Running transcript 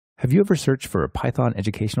Have you ever searched for a Python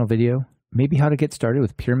educational video? Maybe how to get started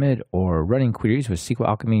with Pyramid or running queries with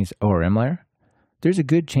SQLAlchemy's ORM layer? There's a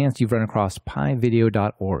good chance you've run across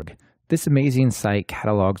PyVideo.org. This amazing site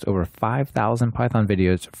catalogs over 5,000 Python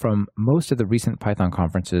videos from most of the recent Python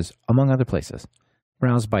conferences, among other places.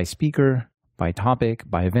 Browse by speaker, by topic,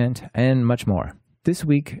 by event, and much more. This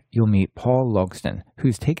week, you'll meet Paul Logston,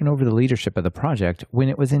 who's taken over the leadership of the project when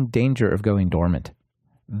it was in danger of going dormant.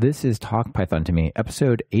 This is Talk Python to Me,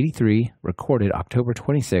 episode 83, recorded October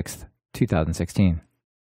 26th, 2016.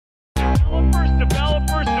 I'm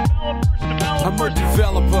a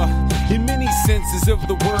developer in many senses of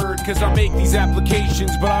the word, because I make these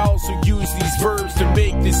applications, but I also use these verbs to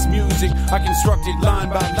make this music. I construct it line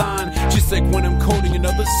by line, just like when I'm coding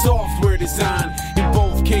another software design. In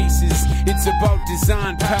both cases, it's about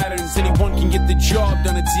design patterns. Anyone can get the job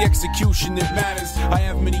done, it's the execution that matters. I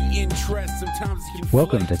have many interests, sometimes it can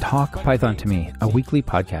Welcome to Talk Python to Me, a weekly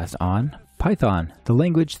podcast on Python, the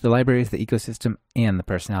language, the libraries, the ecosystem, and the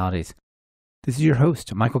personalities. This is your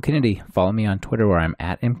host, Michael Kennedy. Follow me on Twitter where I'm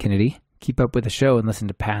at mkennedy. Keep up with the show and listen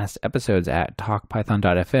to past episodes at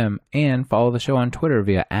talkpython.fm and follow the show on Twitter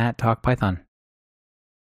via @talkpython.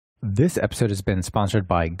 This episode has been sponsored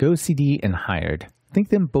by GoCD and Hired. Thank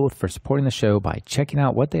them both for supporting the show by checking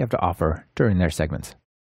out what they have to offer during their segments.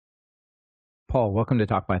 Paul, welcome to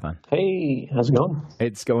Talk Python. Hey, how's it going?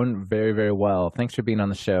 It's going very, very well. Thanks for being on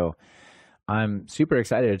the show. I'm super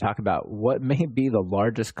excited to talk about what may be the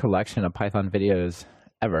largest collection of Python videos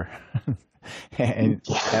ever. And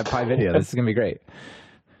at PyVideo, this is going to be great.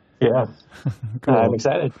 Yeah, Cool. I'm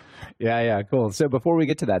excited. Yeah, cool. So before we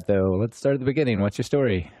get to that, though, let's start at the beginning. What's your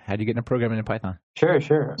story? How did you get into programming in Python?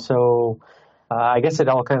 Sure. So I guess it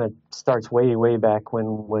all kind of starts way back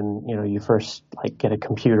when you first get a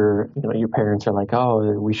computer. Your parents are like,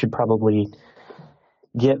 oh, we should probably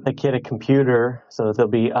get the kid a computer so that they'll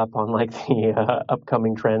be up on the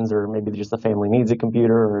upcoming trends, or maybe just the family needs a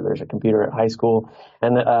computer, or there's a computer at high school.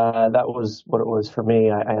 And that was what it was for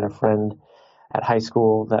me. I had a friend at high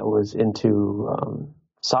school that was into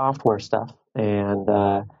software stuff,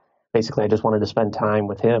 and basically I just wanted to spend time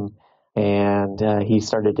with him, and he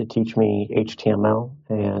started to teach me HTML,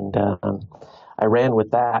 and I ran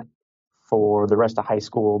with that for the rest of high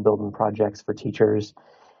school, building projects for teachers.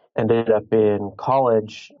 Ended up in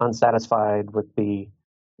college unsatisfied with the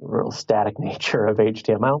real static nature of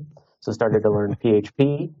HTML. So started to learn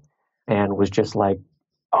PHP and was just like,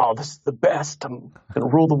 oh, this is the best. I'm going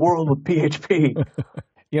to rule the world with PHP.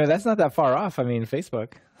 That's not that far off. I mean,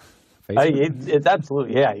 Facebook. It's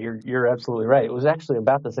absolutely, yeah, you're absolutely right. It was actually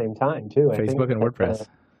about the same time, too. Facebook and WordPress.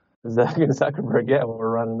 Zuckerberg, yeah, we're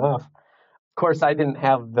running off. Of course, I didn't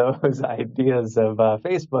have those ideas of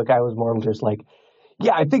Facebook. I was more just like,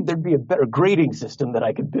 yeah, I think there'd be a better grading system that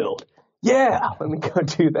I could build. Yeah, let me go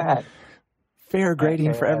do that. Fair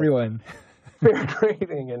grading for everyone. Fair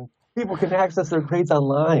grading, and people can access their grades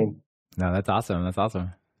online. No, that's awesome.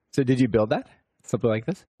 So did you build that? Something like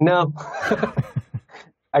this? No.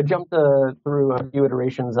 I jumped through a few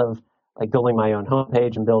iterations of building my own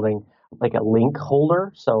homepage and building a link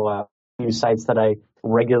holder. So a few sites that I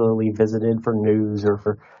regularly visited for news or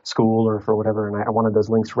for school or for whatever, and I wanted those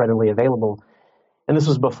links readily available. And this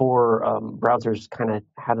was before browsers kind of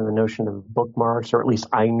had the notion of bookmarks, or at least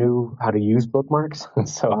I knew how to use bookmarks.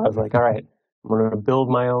 So I was like, all right, I'm going to build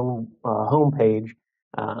my own homepage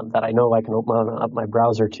that I know I can open up my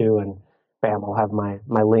browser to, and bam, I'll have my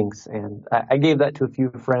links. And I gave that to a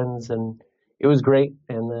few friends, and it was great.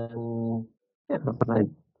 And then I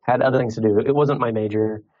had other things to do. It wasn't my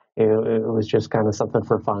major. It was just kind of something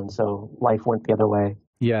for fun. So life went the other way.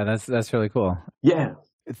 Yeah, that's really cool. Yeah.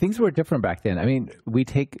 Things were different back then. I mean, we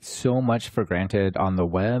take so much for granted on the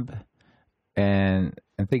web, and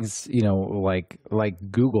things, like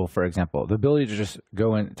Google, for example, the ability to just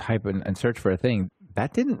go and type and search for a thing,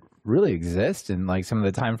 that didn't really exist in some of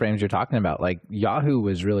the time frames you're talking about. Yahoo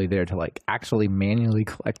was really there to actually manually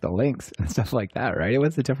collect the links and stuff like that, right? It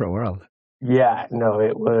was a different world. Yeah, no,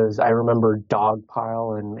 it was. I remember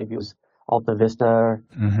Dogpile, and maybe it was Alta Vista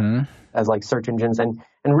as search engines, and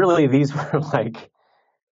really these were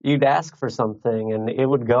you'd ask for something and it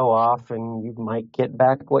would go off, and you might get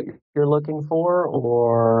back what you're looking for,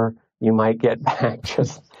 or you might get back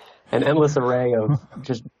just an endless array of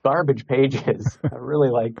just garbage pages.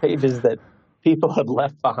 Really pages that people had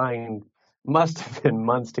left behind. Must have been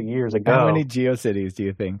months to years ago. How many GeoCities do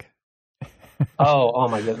you think? Oh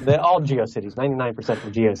my goodness. They're all GeoCities, 99%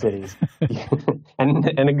 of GeoCities.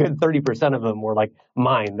 and a good 30% of them were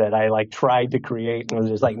mine that I tried to create and was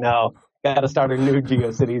just no, got to start a new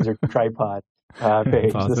GeoCities or tripod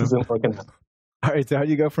page. Awesome. This isn't working out. All right. So how do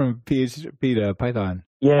you go from PHP to Python?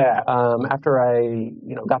 Yeah, after I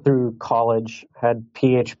got through college, had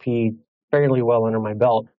PHP fairly well under my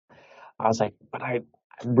belt, I was like, but I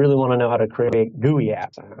really want to know how to create GUI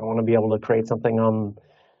apps. I want to be able to create something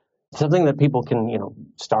that people can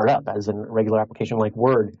start up as a regular application like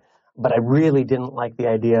Word. But I really didn't like the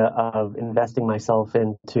idea of investing myself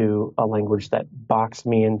into a language that boxed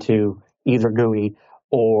me into either GUI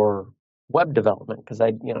or web development, because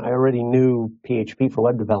I already knew PHP for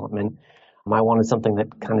web development. I wanted something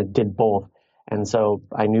that kind of did both. And so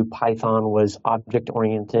I knew Python was object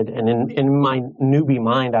oriented. And in my newbie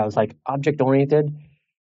mind, I was like, object oriented?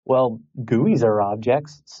 Well, GUIs are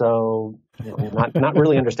objects. So not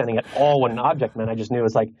really understanding at all what an object meant. I just knew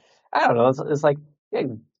it's like, I don't know, it's like, hey,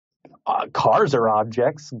 cars are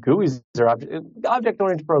objects, GUIs are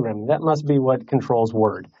object-oriented programming. That must be what controls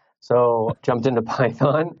Word. So jumped into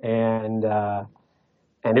Python, and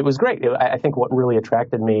it was great. I think what really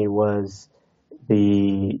attracted me was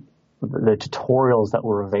the tutorials that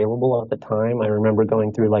were available at the time. I remember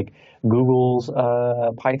going through like Google's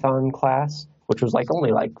Python class, which was like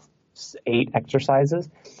only like 8 exercises,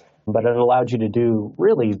 but it allowed you to do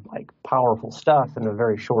really like powerful stuff in a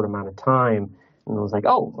very short amount of time. And I was like,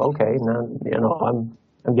 oh, okay, now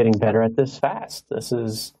I'm getting better at this fast. This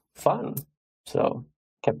is fun. So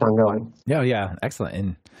kept on going. Yeah,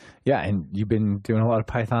 excellent. And you've been doing a lot of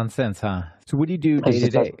Python since, huh? So what do you do day to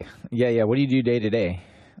day? Yeah. What do you do day to day?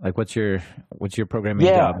 Like, what's your programming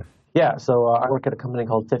job? Yeah. So I work at a company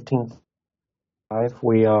called 15.5.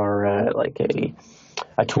 We are like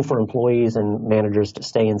a tool for employees and managers to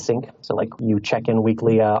stay in sync. So like you check in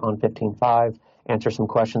weekly on 15.5. Answer some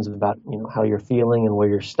questions about how you're feeling and where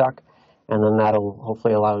you're stuck, and then that'll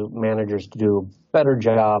hopefully allow managers to do a better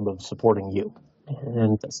job of supporting you.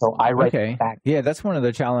 And so I write back. Yeah, that's one of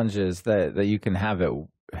the challenges that you can have at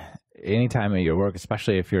any time of your work,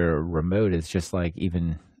 especially if you're remote. Is just like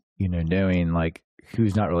even knowing like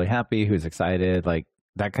who's not really happy, who's excited, like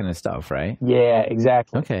that kind of stuff, right? Yeah,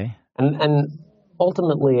 exactly. Okay. And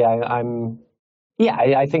ultimately,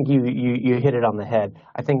 I think you hit it on the head.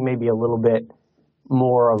 I think maybe a little bit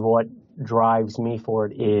more of what drives me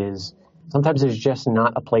forward is sometimes there's just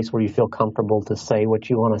not a place where you feel comfortable to say what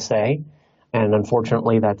you want to say. And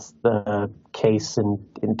unfortunately, that's the case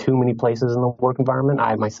in too many places in the work environment.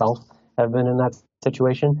 I myself have been in that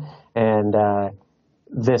situation. And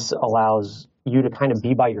this allows you to kind of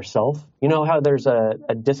be by yourself. You know how there's a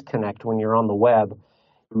disconnect when you're on the web.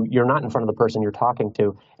 You're not in front of the person you're talking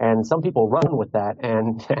to. And some people run with that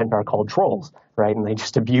and are called trolls, right? And they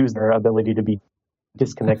just abuse their ability to be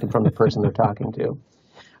disconnected from the person they're talking to.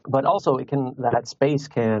 But also that space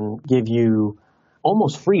can give you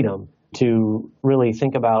almost freedom to really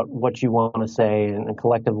think about what you want to say and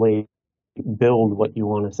collectively build what you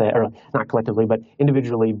want to say, or not collectively, but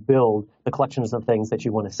individually build the collections of things that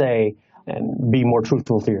you want to say and be more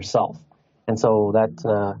truthful to yourself. And so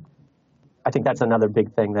I think that's another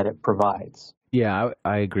big thing that it provides. Yeah,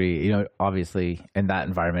 I agree. Obviously in that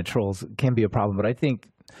environment, trolls can be a problem, but I think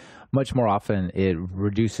much more often it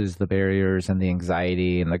reduces the barriers and the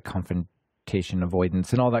anxiety and the confrontation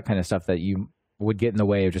avoidance and all that kind of stuff that you would get in the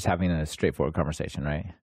way of just having a straightforward conversation, right?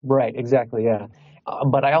 Right, exactly, yeah.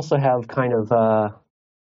 But I also have kind of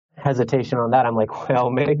hesitation on that. I'm like, well,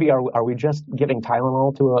 maybe are we just giving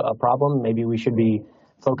Tylenol to a problem? Maybe we should be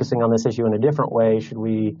focusing on this issue in a different way. Should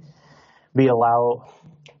we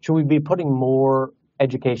be putting more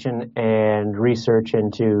education and research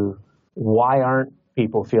into why aren't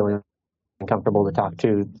people feeling comfortable to talk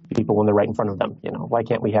to people when they're right in front of them? Why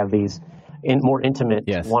can't we have these more intimate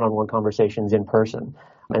one-on-one conversations in person?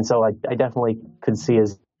 And so I definitely could see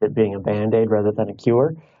it being a Band-Aid rather than a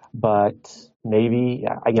cure. But maybe,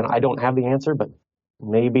 I don't have the answer, but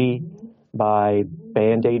maybe by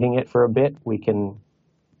Band-Aiding it for a bit, we can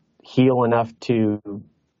heal enough to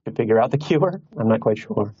figure out the cure. I'm not quite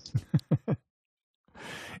sure.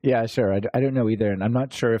 Yeah, sure. I don't know either. And I'm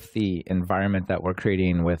not sure if the environment that we're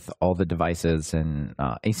creating with all the devices and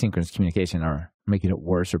asynchronous communication are making it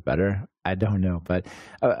worse or better. I don't know. But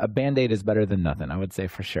a Band-Aid is better than nothing, I would say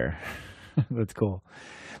for sure. That's cool.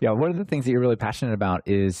 Yeah, one of the things that you're really passionate about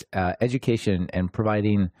is education and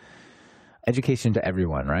providing education to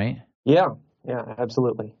everyone, right? Yeah,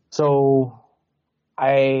 absolutely. So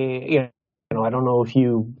I don't know if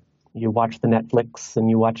you watch the Netflix and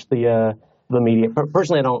you watch the media.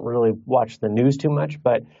 Personally, I don't really watch the news too much,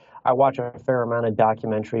 but I watch a fair amount of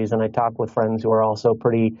documentaries, and I talk with friends who are also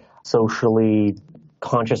pretty socially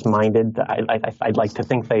conscious-minded. I'd like to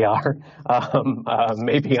think they are.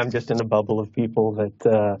 Maybe I'm just in a bubble of people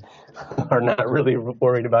that are not really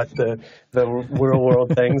worried about the real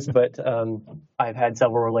world things. But I've had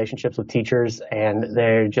several relationships with teachers, and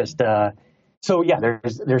they're just so yeah.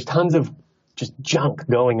 There's tons of just junk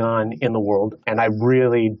going on in the world, and I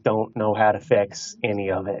really don't know how to fix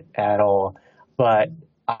any of it at all. But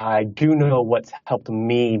I do know what's helped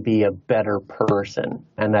me be a better person,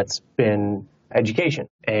 and that's been education.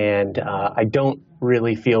 And I don't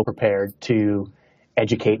really feel prepared to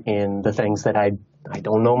educate in the things that I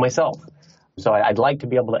don't know myself. So I'd like to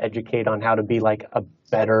be able to educate on how to be like a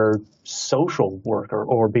better social worker,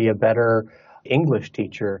 or be a better English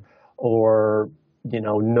teacher, or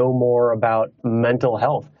know more about mental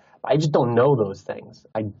health. I just don't know those things.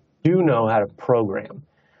 I do know how to program.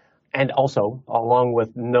 And also, along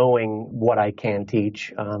with knowing what I can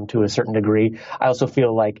teach to a certain degree, I also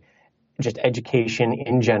feel like just education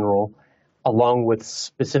in general, along with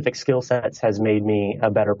specific skill sets, has made me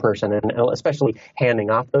a better person. And especially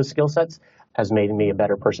handing off those skill sets has made me a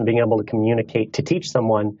better person. Being able to communicate, to teach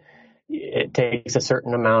someone, it takes a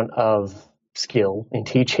certain amount of skill in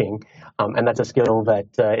teaching. And that's a skill that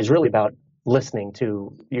is really about listening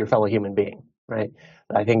to your fellow human being, right?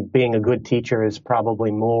 I think being a good teacher is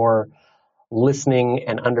probably more listening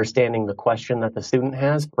and understanding the question that the student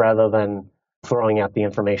has, rather than throwing out the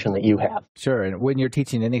information that you have. Sure. And when you're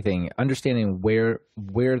teaching anything, understanding where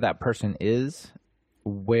that person is,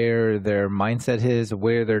 where their mindset is,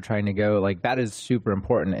 where they're trying to go, like that is super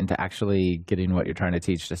important into actually getting what you're trying to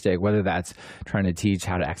teach to stick, whether that's trying to teach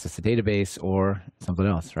how to access the database or something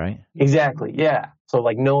else, right? Exactly. Yeah. So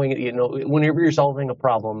like knowing, whenever you're solving a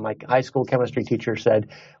problem, like high school chemistry teacher said,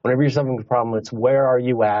 whenever you're solving a problem, it's where are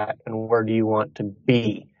you at and where do you want to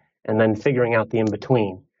be? And then figuring out the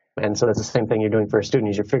in-between. And so that's the same thing you're doing for a student,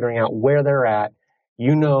 is you're figuring out where they're at,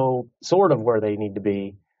 sort of where they need to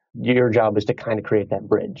be. Your job is to kind of create that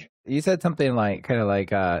bridge. You said something like,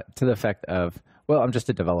 to the effect of, well, I'm just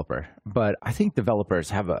a developer. But I think developers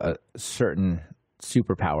have a certain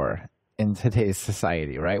superpower in today's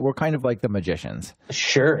society, right? We're kind of like the magicians.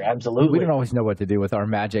 Sure, absolutely. We don't always know what to do with our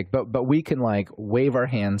magic, but we can like wave our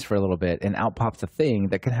hands for a little bit and out pops a thing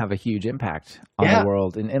that can have a huge impact on the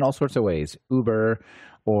world in all sorts of ways. Uber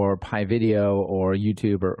or PyVideo or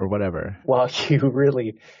YouTube or whatever. Well, you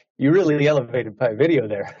really elevated PyVideo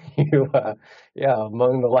there.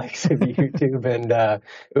 Among the likes of YouTube and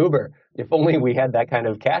Uber. If only we had that kind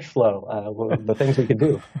of cash flow, the things we could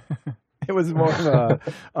do. It was more of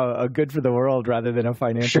a good for the world rather than a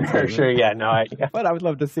financial statement. Sure, yeah. But I would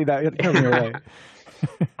love to see that come your way.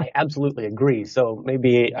 I absolutely agree. So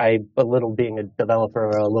maybe I belittle being a developer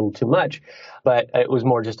a little too much, but it was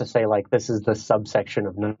more just to say, like, this is the subsection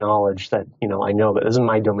of knowledge that, I know, but this is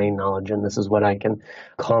my domain knowledge, and this is what I can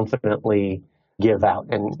confidently give out.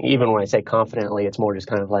 And even when I say confidently, it's more just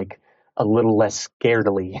kind of like a little less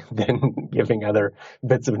scaredly than giving other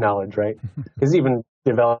bits of knowledge, right? Because even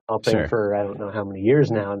developing for I don't know how many years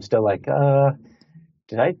now, I'm still like,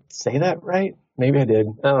 did I say that right? Maybe I did.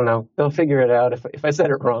 I don't know. They'll figure it out. If I said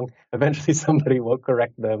it wrong, eventually somebody will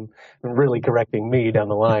correct them, really correcting me down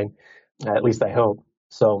the line. At least I hope.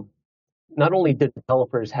 So not only did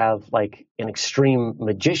developers have like an extreme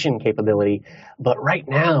magician capability, but right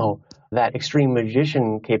now that extreme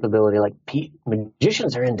magician capability, like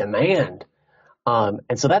magicians are in demand. And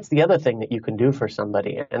so that's the other thing that you can do for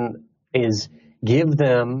somebody, and is give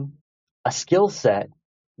them a skill set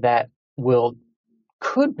that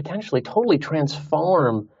could potentially totally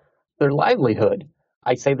transform their livelihood.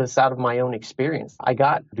 I say this out of my own experience. I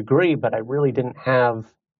got a degree, but I really didn't have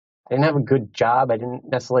a good job. I didn't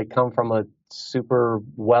necessarily come from a super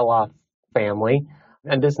well-off family.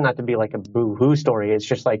 And this is not to be like a boo-hoo story. It's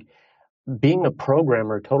just like being a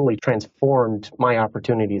programmer totally transformed my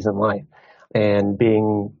opportunities in life. And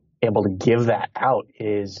being able to give that out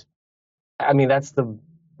that's the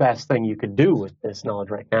best thing you could do with this knowledge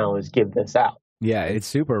right now, is give this out. Yeah, it's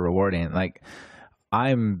super rewarding. Like,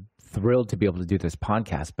 I'm thrilled to be able to do this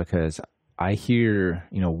podcast because I hear,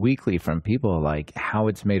 weekly from people like how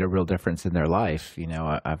it's made a real difference in their life.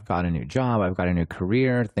 I've got a new job, I've got a new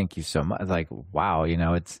career. Thank you so much. Like, wow,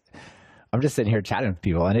 I'm just sitting here chatting with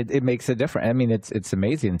people, and it makes a difference. I mean, it's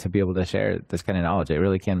amazing to be able to share this kind of knowledge. It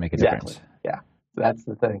really can make a difference. Yeah, that's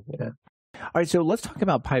the thing. Yeah. All right, so let's talk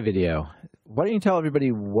about PyVideo. Why don't you tell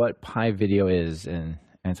everybody what PyVideo is and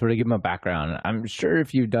sort of give them a background? I'm sure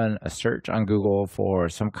if you've done a search on Google for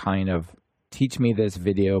some kind of teach me this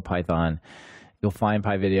video Python, you'll find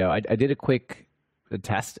PyVideo. I did a quick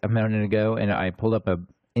test a minute ago, and I pulled up a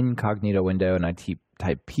incognito window, and I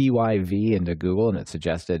type PYV into Google, and it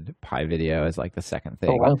suggested PyVideo as like the second thing.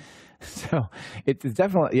 Oh, wow. So it's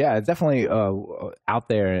definitely, out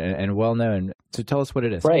there and well known. So tell us what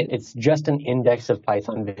it is. Right. It's just an index of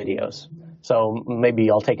Python videos. So maybe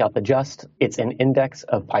I'll take out the just. It's an index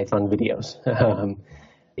of Python videos.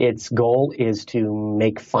 Its goal is to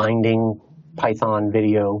make finding Python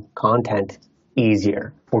video content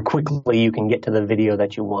easier, or quickly you can get to the video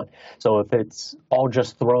that you want. So if it's all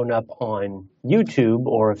just thrown up on YouTube,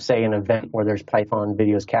 or if, say, an event where there's Python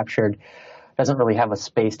videos captured doesn't really have a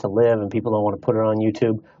space to live and people don't want to put it on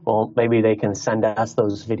YouTube, well, maybe they can send us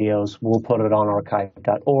those videos. We'll put it on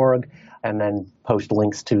archive.org and then post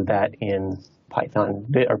links to that in Python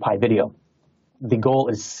or PyVideo. The goal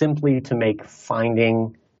is simply to make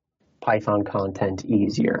finding Python content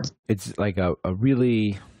easier. It's like a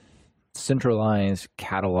really centralized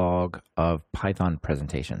catalog of Python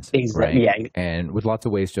presentations. Exactly. Right? Yeah. And with lots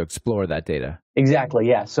of ways to explore that data. Exactly.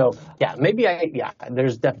 Yeah. So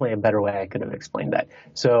there's definitely a better way I could have explained that.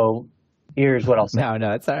 So here's what I'll say. No,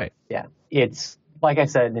 that's all right. Yeah. It's, like I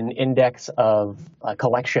said, an index of a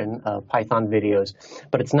collection of Python videos,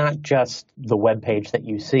 but it's not just the web page that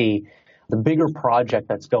you see. The bigger project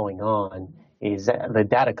that's going on is the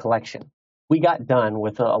data collection. We got done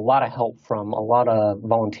with a lot of help from a lot of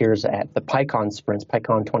volunteers at the PyCon sprints,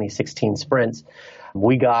 PyCon 2016 sprints.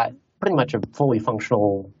 We got pretty much a fully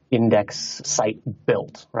functional index site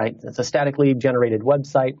built, right? It's a statically generated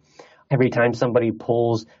website. Every time somebody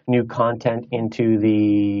pulls new content into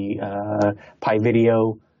the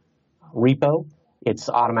PyVideo repo, it's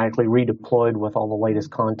automatically redeployed with all the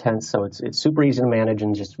latest content. So it's super easy to manage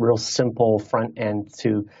and just real simple front end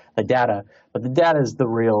to the data. But the data is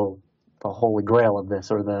the holy grail of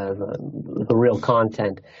this, or the real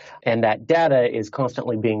content. And that data is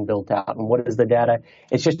constantly being built out. And what is the data?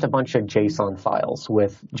 It's just a bunch of JSON files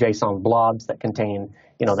with JSON blobs that contain,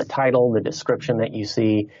 the title, the description that you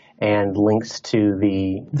see, and links to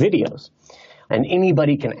the videos. And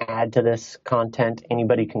anybody can add to this content.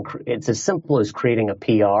 Anybody can, it's as simple as creating a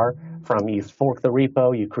PR you fork the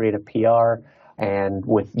repo, you create a PR, and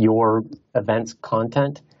with your event's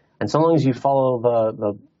content. And so long as you follow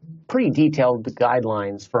the pretty detailed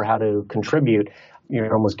guidelines for how to contribute,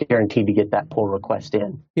 you're almost guaranteed to get that pull request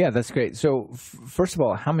in. Yeah, that's great. So first of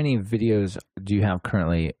all, how many videos do you have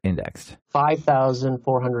currently indexed?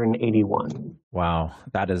 5,481. Wow,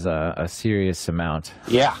 that is a serious amount.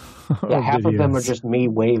 Yeah. Half of them are just me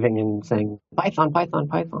waving and saying, Python, Python,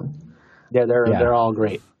 Python. They're all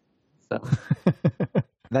great. So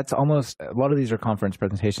That's almost, a lot of these are conference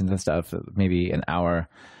presentations and stuff, maybe an hour,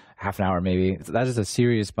 half an hour maybe. So that is a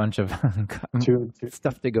serious bunch of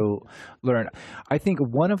stuff to go learn. I think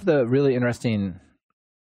one of the really interesting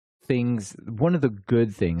things, one of the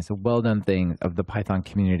good things, the well-done thing of the Python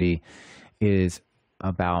community is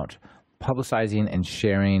about publicizing and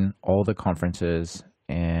sharing all the conferences,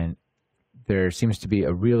 and there seems to be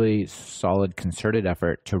a really solid concerted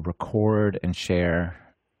effort to record and share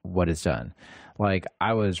what is done. Like,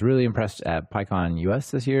 I was really impressed at PyCon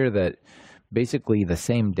US this year that basically the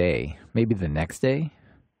same day, maybe the next day,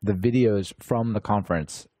 the videos from the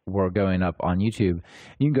conference were going up on YouTube.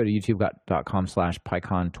 You can go to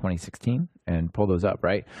youtube.com/PyCon2016 and pull those up,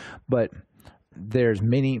 right? But there's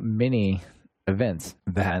many events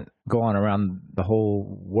that go on around the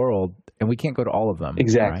whole world, and we can't go to all of them.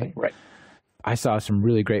 Exactly, right. I saw some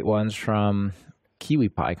really great ones from Kiwi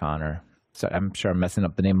PyCon, so I'm sure I'm messing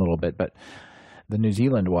up the name a little bit, but the New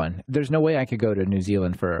Zealand one. There's no way I could go to New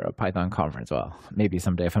Zealand for a Python conference. Well, maybe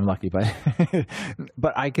someday if I'm lucky, but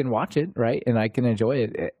but I can watch it, right? And I can enjoy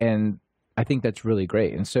it. And I think that's really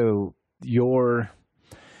great. And so your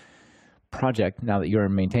project, now that you're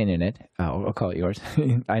maintaining it, I'll call it yours.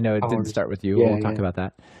 I know it didn't start with you. Yeah, we'll talk about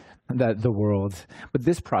that. The world. But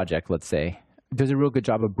this project, let's say, does a real good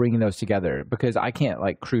job of bringing those together, because I can't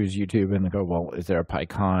like cruise YouTube and go, well, is there a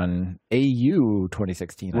PyCon AU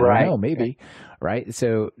 2016? I don't know, maybe, right?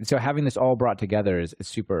 So having this all brought together is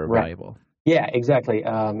super valuable. Yeah, exactly.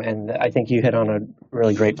 And I think you hit on a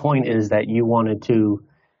really great point, is that you wanted to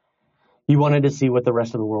see what the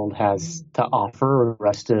rest of the world has to offer, or the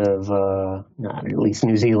rest of, at least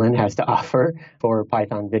New Zealand has to offer for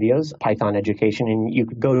Python videos, Python education, and you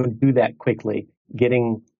could go do that quickly,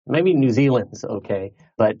 getting. Maybe New Zealand's okay,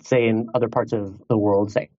 but say in other parts of the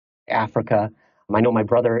world, say Africa. I know my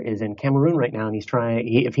brother is in Cameroon right now, and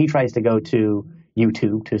if he tries to go to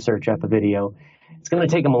YouTube to search up a video, it's going to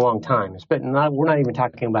take him a long time. But we're not even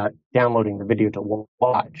talking about downloading the video to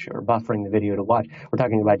watch or buffering the video to watch. We're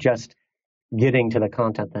talking about just getting to the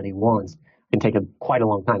content that he wants. It can take quite a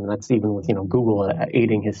long time, and that's even with Google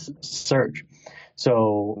aiding his search.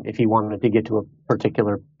 So if he wanted to get to a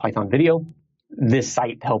particular Python video, this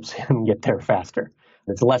site helps him get there faster.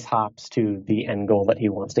 It's less hops to the end goal that he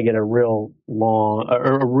wants to get a real long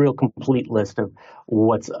or a real complete list of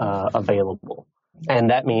what's available.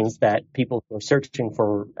 And that means that people who are searching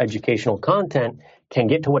for educational content can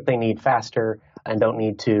get to what they need faster and don't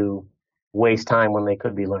need to waste time when they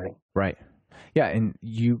could be learning. Right. Yeah. And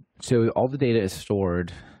so all the data is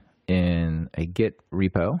stored in a Git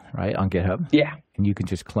repo, right, on GitHub. Yeah. And you can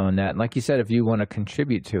just clone that. And like you said, if you want to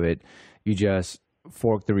contribute to it, you just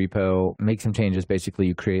fork the repo, make some changes. Basically,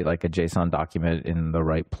 you create like a JSON document in the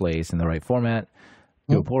right place, in the right format,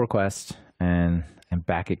 do a pull request, and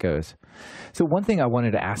back it goes. So one thing I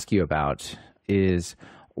wanted to ask you about is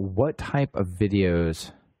what type of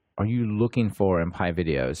videos are you looking for in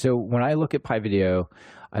PyVideo? So when I look at PyVideo,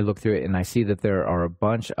 I look through it and I see that there are a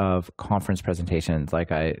bunch of conference presentations,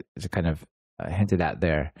 like I kind of hinted at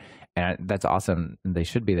there. And that's awesome. They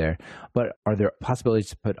should be there. But are there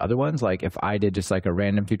possibilities to put other ones? Like if I did just like a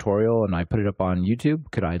random tutorial and I put it up on YouTube,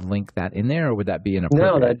 could I link that in there, or would that be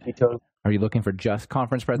inappropriate? No, that'd be totally. Are you looking for just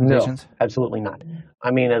conference presentations? No, absolutely not.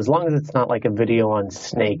 I mean, as long as it's not like a video on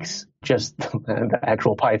snakes, just the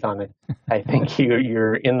actual Python, I think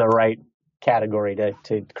you're in the right category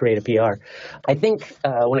to create a PR. I think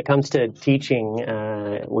when it comes to teaching,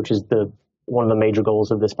 which is one of the major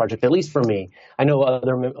goals of this project, at least for me. I know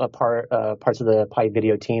other parts of the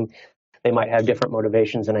PyVideo team, they might have different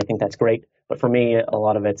motivations, and I think that's great. But for me, a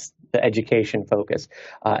lot of it's the education focus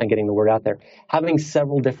and getting the word out there. Having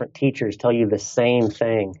several different teachers tell you the same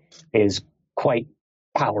thing is quite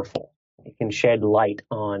powerful. It can shed light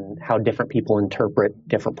on how different people interpret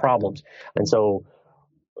different problems. And so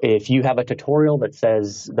if you have a tutorial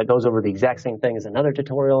that goes over the exact same thing as another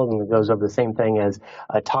tutorial and goes over the same thing as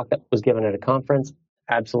a talk that was given at a conference,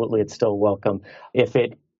 absolutely, it's still welcome. If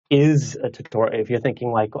it is a tutorial, if you're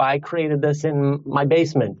thinking like, I created this in my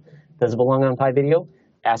basement, does it belong on PyVideo?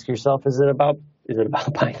 Ask yourself, is it about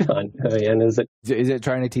Python? And is it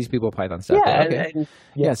trying to teach people Python stuff? Yeah. Okay.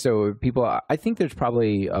 Yeah. So I think there's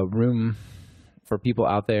probably a room for people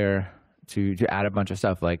out there to add a bunch of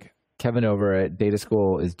stuff. Like Kevin over at Data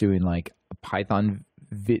School is doing like a Python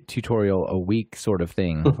tutorial a week sort of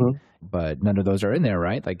thing, but none of those are in there,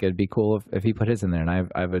 right? Like it'd be cool if he put his in there, and I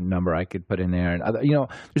have a number I could put in there. And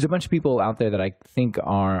there's a bunch of people out there that I think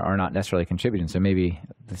are not necessarily contributing. So maybe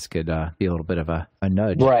this could be a little bit of a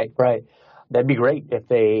nudge. Right. That'd be great if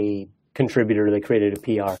they contributed or they created a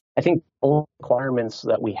PR. I think all requirements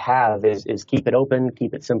that we have is keep it open,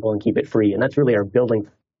 keep it simple, and keep it free. And that's really our building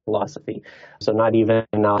philosophy. So not even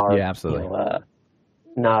our, absolutely.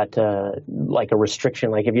 Not like a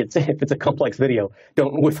restriction. Like if it's a complex video,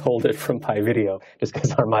 don't withhold it from PyVideo just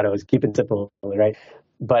because our motto is keep it simple, right?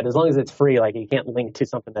 But as long as it's free, like you can't link to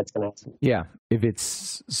something that's going to. Yeah, if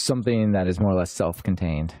it's something that is more or less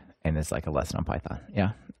self-contained and it's like a lesson on Python.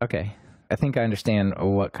 Yeah, okay. I think I understand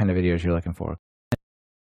what kind of videos you're looking for.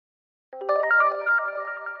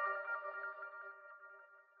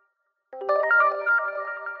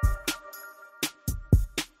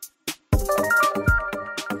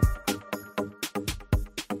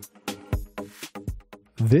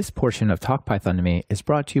 This portion of Talk Python to Me is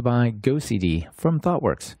brought to you by GoCD from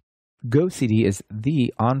ThoughtWorks. GoCD is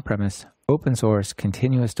the on-premise, open-source,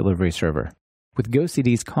 continuous delivery server. With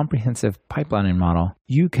GoCD's comprehensive pipelining model,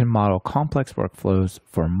 you can model complex workflows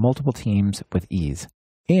for multiple teams with ease.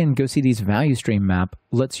 And GoCD's value stream map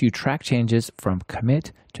lets you track changes from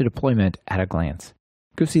commit to deployment at a glance.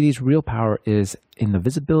 GoCD's real power is in the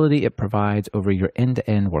visibility it provides over your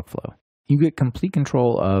end-to-end workflow. You get complete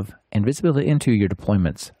control of and visibility into your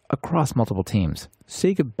deployments across multiple teams.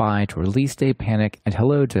 Say goodbye to release day panic and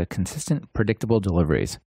hello to consistent, predictable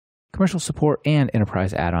deliveries. Commercial support and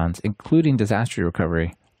enterprise add-ons, including disaster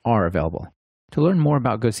recovery, are available. To learn more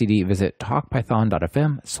about GoCD, visit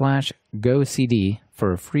talkpython.fm/GoCD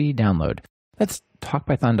for a free download. That's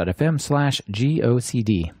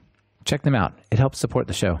talkpython.fm/GOCD. Check them out. It helps support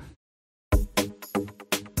the show.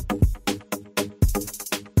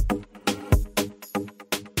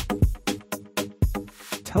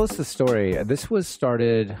 Tell us the story. This was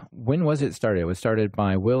started, when was it started? It was started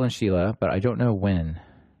by Will and Sheila, but I don't know when.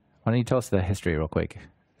 Why don't you tell us the history real quick,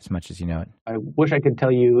 as much as you know it? I wish I could tell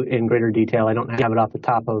you in greater detail. I don't have it off the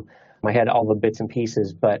top of my head, all the bits and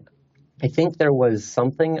pieces, but I think there was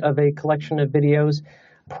something of a collection of videos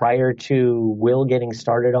prior to Will getting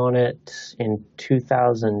started on it in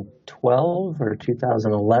 2012 or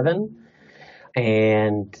 2011.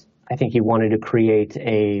 And I think he wanted to create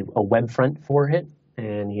a web front for it.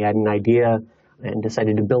 And he had an idea and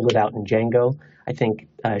decided to build it out in Django. I think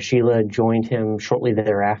Sheila joined him shortly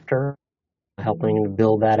thereafter. helping to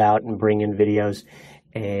build that out and bring in videos.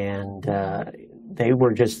 And they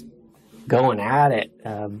were just going at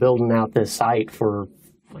it, building out this site for,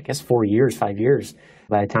 I guess, 4 years, 5 years.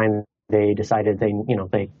 By the time they decided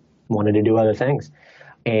they wanted to do other things.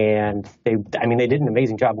 And they did an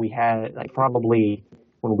amazing job. We had, like, probably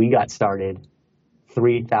when we got started,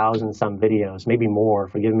 3,000 some videos, maybe more.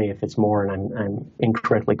 Forgive me if it's more and I'm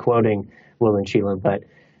incorrectly quoting Will and Sheila, but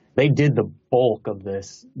they did the bulk of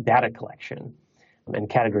this data collection and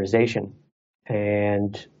categorization.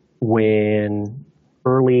 And when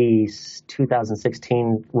early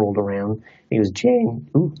 2016 rolled around, it was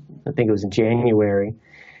in January,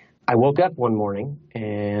 I woke up one morning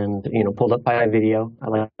and, pulled up PyVideo.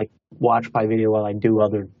 I like watch PyVideo while I do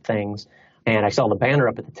other things. And I saw the banner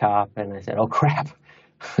up at the top and I said, oh crap,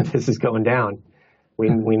 this is going down.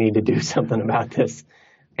 We need to do something about this.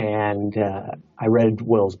 And I read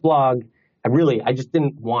Will's blog. I just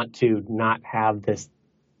didn't want to not have this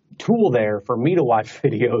tool there for me to watch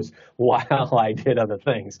videos while I did other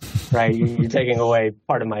things, right? You're taking away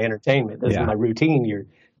part of my entertainment. This is my routine you're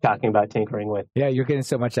talking about tinkering with. Yeah, you're getting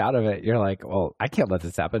so much out of it. You're like, well, I can't let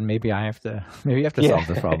this happen. Maybe you have to solve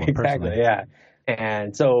this problem exactly, personally. Yeah.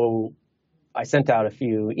 And so I sent out a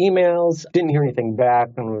few emails, didn't hear anything back,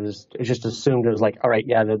 and just assumed it was like, all right,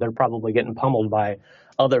 yeah, they're probably getting pummeled by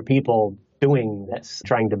other people doing this,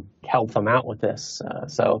 trying to help them out with this.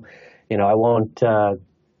 So, I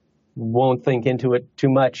won't think into it too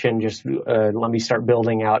much and just let me start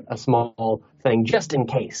building out a small thing just in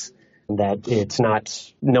case that it's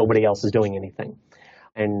not, nobody else is doing anything.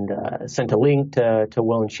 And sent a link to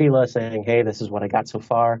Will and Sheila saying, hey, this is what I got so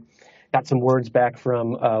far. Got some words back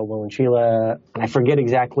from Will and Sheila, and I forget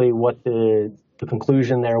exactly what the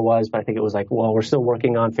conclusion there was, but I think it was like, well, we're still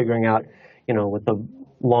working on figuring out, what the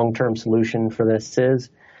long-term solution for this is.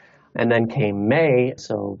 And then came May,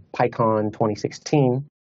 so PyCon 2016.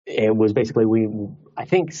 It was basically I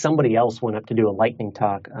think somebody else went up to do a lightning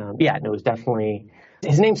talk. It was definitely,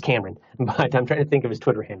 his name's Cameron, but I'm trying to think of his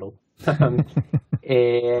Twitter handle. So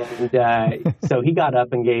he got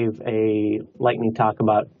up and gave a lightning talk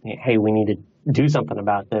about, hey, we need to do something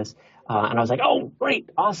about this. And I was like, oh, great,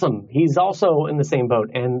 awesome. He's also in the same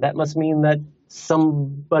boat. And that must mean that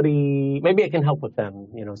maybe I can help with them.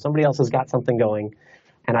 Somebody else has got something going.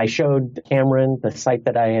 And I showed Cameron the site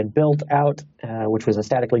that I had built out, which was a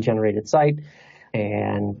statically generated site.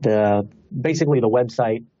 And basically the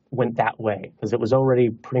website went that way because it was already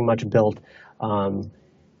pretty much built.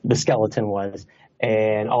 The skeleton was.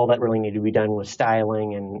 And all that really needed to be done was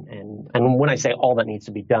styling. And when I say all that needs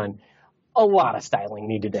to be done, a lot of styling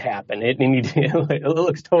needed to happen. It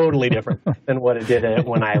looks totally different than what it did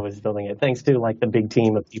when I was building it, thanks to like the big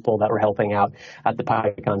team of people that were helping out at the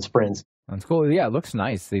PyCon sprints. That's cool. Yeah, it looks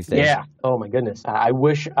nice these days. Yeah. Oh, my goodness. I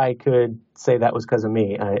wish I could say that was because of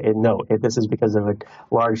me. This is because of a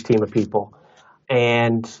large team of people.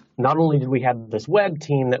 And not only did we have this web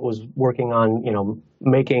team that was working on,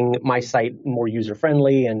 making my site more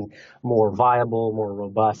user-friendly and more viable, more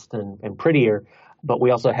robust and prettier, but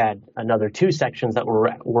we also had another 2 sections that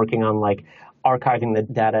were working on like archiving the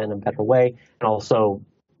data in a better way and also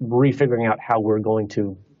refiguring out how we're going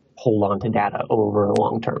to hold on to data over the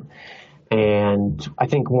long term. And I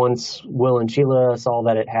think once Will and Sheila saw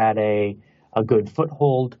that it had a good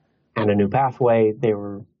foothold and a new pathway, they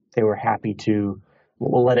were happy to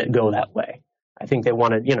let it go that way. I think they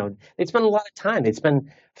wanted, they'd spent a lot of time. They'd spent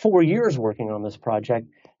 4 years working on this project.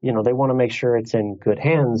 They want to make sure it's in good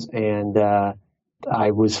hands. And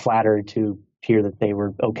I was flattered to hear that they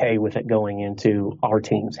were okay with it going into our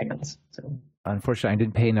team's hands. So. Unfortunately, I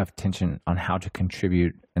didn't pay enough attention on how to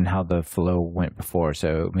contribute and how the flow went before,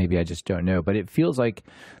 so maybe I just don't know. But it feels like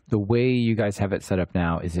the way you guys have it set up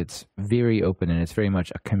now is it's very open and it's very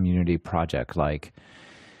much a community project. Like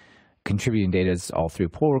contributing data is all through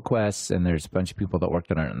pull requests, and there's a bunch of people that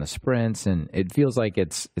worked on it in the sprints, and it feels like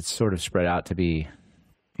it's sort of spread out to be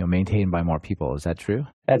maintained by more people. Is that true?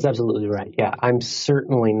 That's absolutely right. Yeah, I'm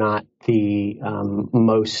certainly not the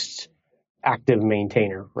most active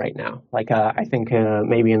maintainer right now. Like I think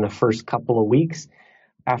maybe in the first couple of weeks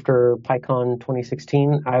after PyCon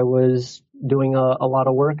 2016, I was doing a lot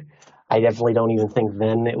of work. I definitely don't even think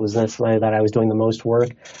then it was necessarily that I was doing the most work.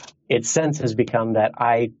 Its sense has become that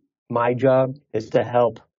my job is to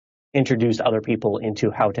help introduce other people into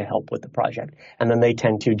how to help with the project. And then they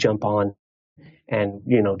tend to jump on and,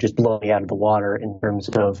 just blow me out of the water in terms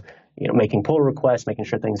of, making pull requests, making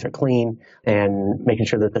sure things are clean, and making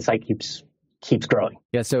sure that the site keeps growing.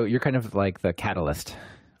 Yeah, so you're kind of like the catalyst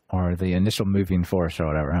or the initial moving force or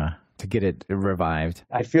whatever, huh? To get it revived.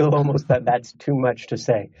 I feel almost that's too much to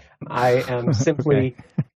say. I am simply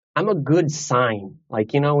I'm a good sign.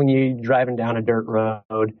 Like, when you're driving down a dirt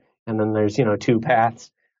road and then there's, two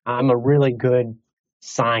paths, I'm a really good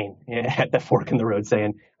sign at the fork in the road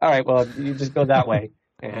saying, all right, well, you just go that way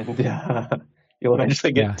and you'll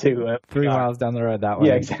eventually get to 3 miles down the road that way.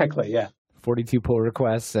 Yeah, exactly. Yeah. 42 pull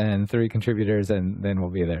requests and 3 contributors, and then we'll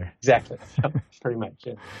be there. Exactly. Yep, pretty much.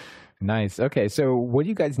 Yeah. Nice. Okay. So what do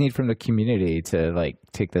you guys need from the community to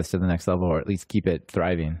take this to the next level, or at least keep it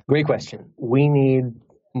thriving? Great question. We need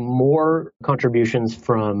more contributions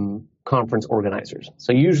from conference organizers.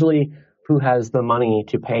 So usually who has the money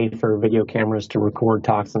to pay for video cameras to record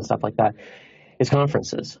talks and stuff like that is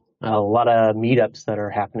conferences. A lot of meetups that are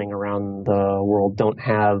happening around the world don't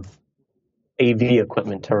have AV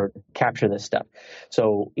equipment to capture this stuff.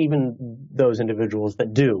 So even those individuals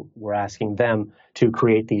that do, we're asking them to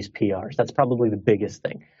create these PRs. That's probably the biggest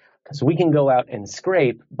thing. Because we can go out and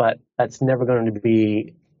scrape, but that's never going to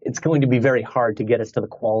be, it's going to be very hard to get us to the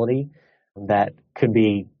quality that could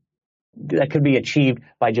be achieved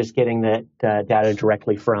by just getting that data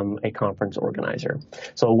directly from a conference organizer.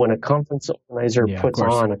 So when a conference organizer puts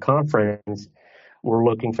on a conference, we're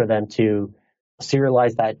looking for them to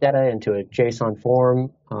serialize that data into a JSON form.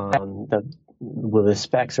 The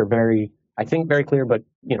specs are very clear, but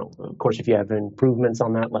of course, if you have improvements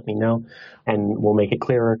on that, let me know and we'll make it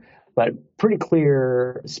clearer. But pretty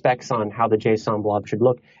clear specs on how the JSON blob should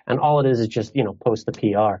look. And all it is just, post the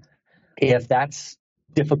PR. If that's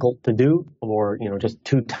difficult to do or, just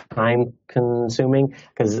too time consuming,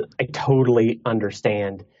 because I totally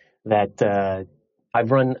understand that I've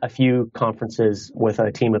run a few conferences with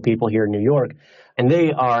a team of people here in New York, and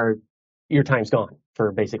your time's gone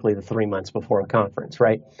for basically the 3 months before a conference,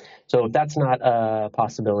 right? So if that's not a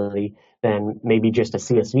possibility, then maybe just a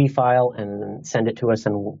CSV file and send it to us,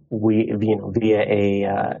 and we, via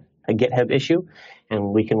a GitHub issue,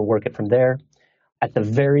 and we can work it from there. At the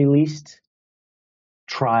very least,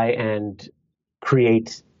 try and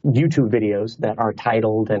create YouTube videos that are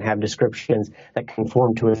titled and have descriptions that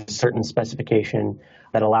conform to a certain specification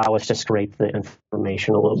that allow us to scrape the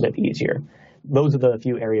information a little bit easier. Those are the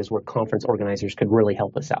few areas where conference organizers could really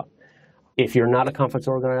help us out. If you're not a conference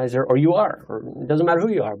organizer, or you are, or it doesn't matter who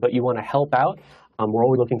you are, but you want to help out, we're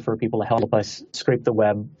always looking for people to help us scrape the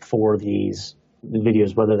web for these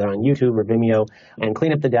videos, whether they're on YouTube or Vimeo, and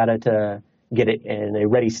clean up the data to get it in a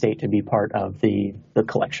ready state to be part of the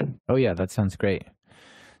collection. Oh yeah, that sounds great.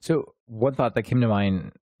 So one thought that came to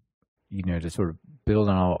mind, to sort of build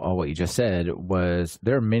on all what you just said, was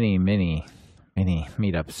there are many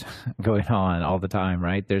meetups going on all the time,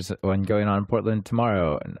 right? There's one going on in Portland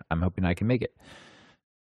tomorrow, and I'm hoping I can make it.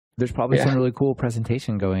 There's probably some really cool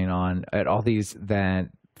presentation going on at all these that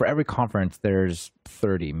for every conference, there's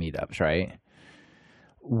 30 meetups, right?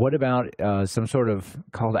 What about some sort of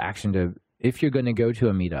call to action to, if you're going to go to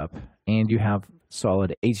a meetup and you have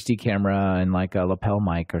solid HD camera and like a lapel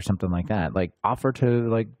mic or something like that, offer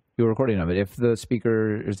to do a recording of it. If the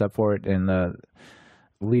speaker is up for it and the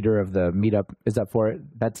leader of the meetup is up for it,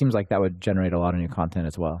 that seems like that would generate a lot of new content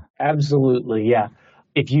as well. Absolutely, yeah.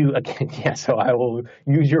 So I will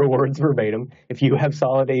use your words verbatim. If you have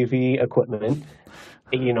solid AV equipment,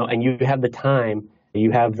 and you have the time,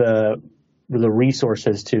 you have the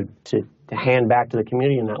resources to hand back to the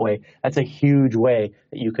community in that way, that's a huge way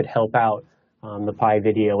that you could help out the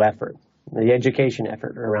PyVideo effort, the education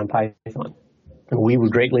effort around Python. And we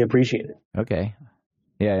would greatly appreciate it. Okay.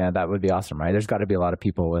 Yeah, that would be awesome, right? There's got to be a lot of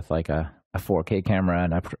people with like a 4K camera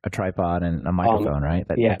and a tripod and a microphone, right?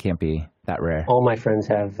 That can't be that rare. All my friends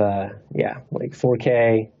have,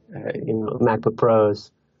 4K, MacBook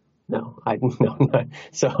Pros. No.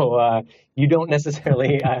 So you don't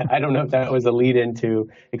necessarily, I don't know if that was a lead into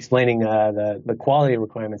explaining the quality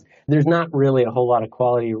requirements. There's not really a whole lot of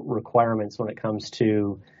quality requirements when it comes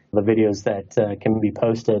to the videos that can be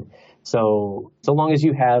posted. So long as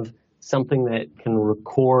you have something that can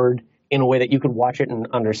record in a way that you could watch it and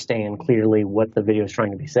understand clearly what the video is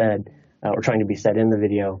trying to be said, or trying to be said in the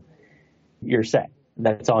video, you're set.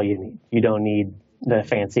 That's all you need. You don't need the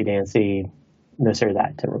fancy dancy this or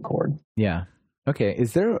that to record. Yeah. Okay.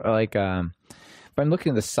 Is there if I'm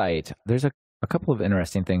looking at the site, there's a couple of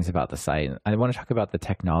interesting things about the site. I want to talk about the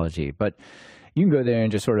technology, but you can go there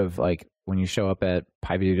and just sort of when you show up at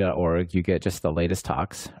pyvideo.org, you get just the latest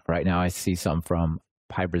talks. Right now I see some from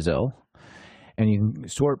PyBrazil, and you can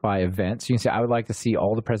sort by events. You can say, I would like to see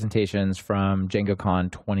all the presentations from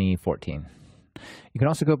DjangoCon 2014. You can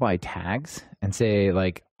also go by tags and say,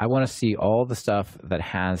 I want to see all the stuff that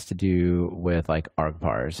has to do with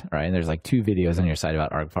argpars, right? And there's 2 videos on your site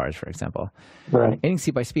about argpars, for example. Right. And you can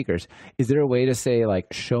see by speakers. Is there a way to say,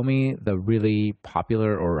 show me the really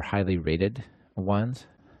popular or highly rated ones?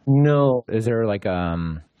 No. Is there like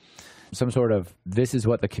some sort of this is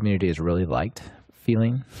what the community has really liked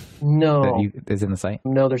feeling No. that is in the site?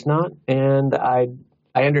 No, there's not. And I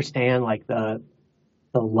understand like the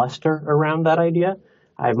luster around that idea.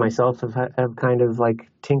 I myself have kind of like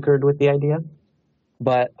tinkered with the idea,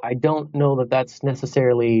 but I don't know that that's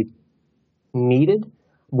necessarily needed.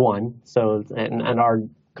 One, so and our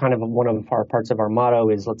kind of one of our parts of our motto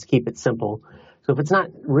is let's keep it simple. So if it's not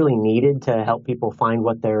really needed to help people find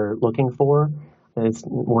what they're looking for, then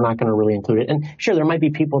we're not going to really include it. And sure, there might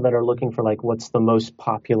be people that are looking for like what's the most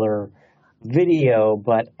popular video,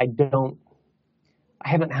 but I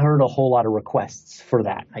haven't heard a whole lot of requests for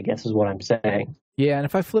that, I guess is what I'm saying. Yeah, and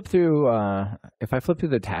if I flip through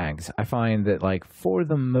the tags, I find that like for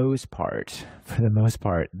the most part,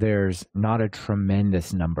 there's not a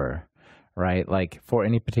tremendous number, right? Like for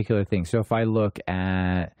any particular thing. So if I look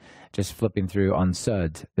at just flipping through on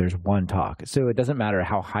SUDS, there's one talk. So it doesn't matter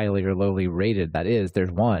how highly or lowly rated that is,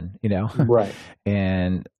 there's one, you know? Right.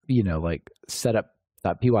 And, you know, like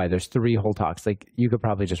setup.py, there's 3 whole talks. Like you could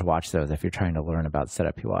probably just watch those if you're trying to learn about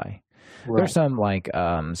setup.py. Right. There's some like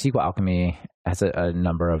SQLAlchemy has a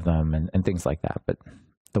number of them and things like that, but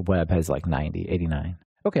the web has like 90, 89.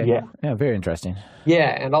 Okay. Yeah, very interesting. Yeah,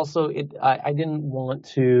 and also I didn't want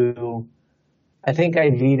to, I think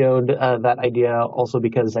I vetoed that idea also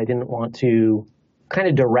because I didn't want to kind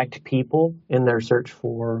of direct people in their search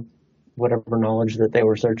for whatever knowledge that they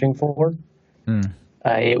were searching for.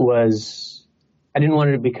 I didn't want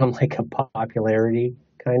it to become like a popularity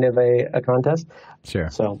kind of a contest.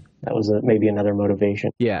 Sure. So that was maybe another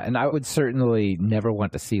motivation. Yeah, and I would certainly never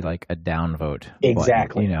want to see like a downvote.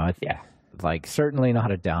 Exactly. Button, you know, yeah. Like certainly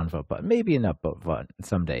not a downvote button, maybe an upvote button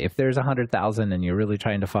someday. If there's 100,000 and you're really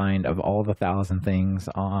trying to find of all the 1,000 things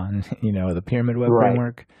on, you know, the Pyramid Web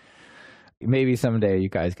framework, maybe someday you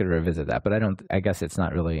guys could revisit that. But I guess it's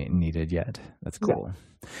not really needed yet. That's cool.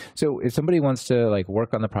 Yeah. So if somebody wants to like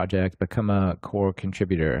work on the project, become a core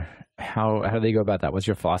contributor, how do they go about that? What's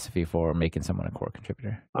your philosophy for making someone a core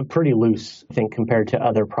contributor? I'm pretty loose, I think, compared to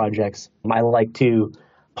other projects. I like to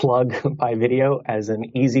plug PyVideo as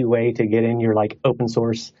an easy way to get in your like open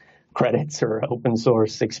source credits or open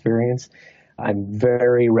source experience. I'm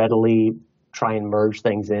very readily try and merge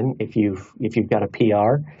things in. If you've got a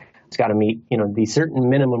PR, it's got to meet, you know, these certain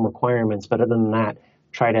minimum requirements, but other than that,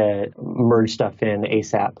 try to merge stuff in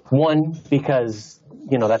ASAP. One, because,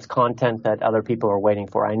 you know, that's content that other people are waiting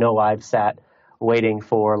for. I know I've sat waiting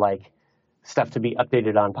for like stuff to be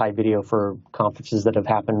updated on PyVideo for conferences that have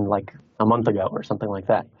happened like a month ago or something like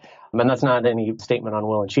that. And that's not any statement on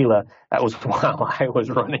Will and Sheila. That was while I was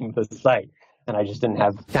running the site and I just didn't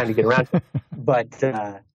have time to get around to it. But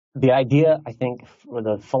the idea, I think, or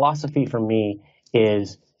the philosophy for me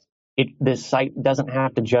is this site doesn't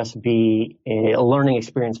have to just be a learning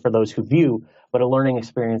experience for those who view, but a learning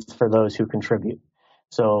experience for those who contribute.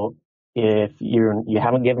 So if you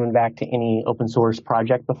haven't given back to any open source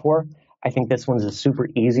project before, I think this one's a super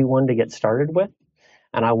easy one to get started with.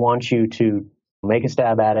 And I want you to make a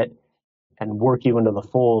stab at it and work you into the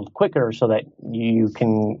fold quicker so that you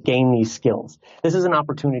can gain these skills. This is an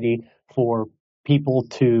opportunity for people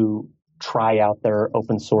to try out their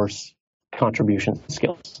open source contribution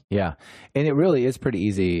skills. Yeah. And it really is pretty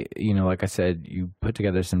easy. You know, like I said, you put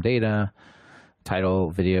together some data,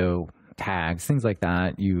 title, video, tags, things like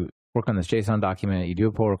that. You work on this JSON document, you do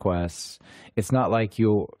a pull request. It's not like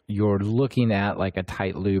you're looking at like a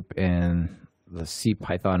tight loop in the C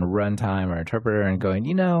Python runtime or interpreter and going,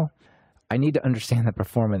 you know, I need to understand the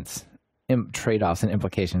performance trade-offs and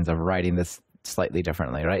implications of writing this slightly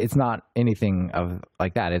differently, right? It's not anything of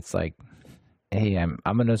like that. It's like, hey, I'm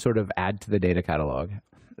going to sort of add to the data catalog.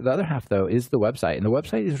 The other half, though, is the website. And the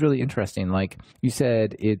website is really interesting. Like you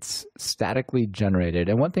said, it's statically generated.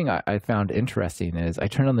 And one thing I found interesting is I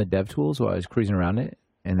turned on the dev tools while I was cruising around it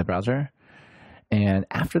in the browser. And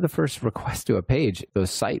after the first request to a page, the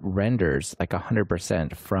site renders like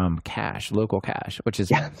 100% from cache, local cache, which is,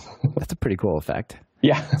 that's a pretty cool effect.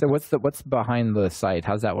 Yeah. So what's behind the site?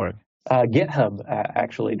 How's that work? GitHub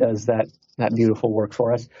actually does that beautiful work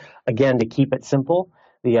for us. Again, to keep it simple,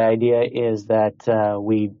 the idea is that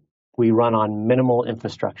we run on minimal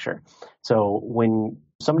infrastructure. So when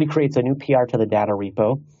somebody creates a new PR to the data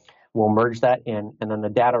repo, we'll merge that in, and then the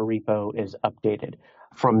data repo is updated.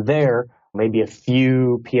 From there, maybe a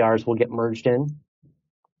few PRs will get merged in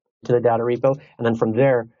to the data repo, and then from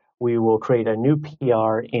there, we will create a new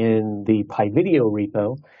PR in the PyVideo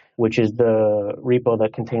repo, which is the repo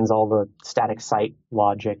that contains all the static site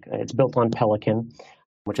logic. It's built on Pelican,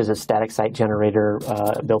 which is a static site generator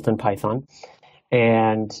built in Python.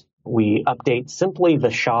 And we update simply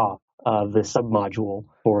the SHA of the submodule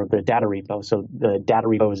for the data repo. So the data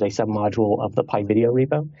repo is a submodule of the PyVideo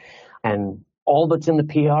repo. And all that's in the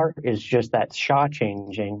PR is just that SHA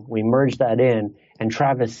changing. We merge that in, and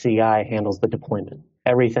Travis CI handles the deployment.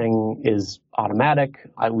 Everything is automatic.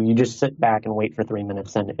 You just sit back and wait for 3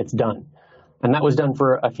 minutes, and it's done. And that was done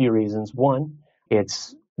for a few reasons. One,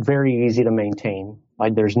 it's very easy to maintain.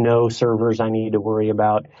 Like, there's no servers I need to worry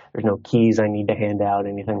about. There's no keys I need to hand out,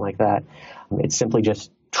 anything like that. It's simply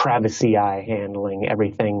just Travis CI handling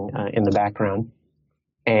everything in the background.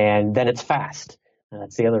 And then it's fast.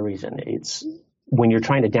 That's the other reason. It's when you're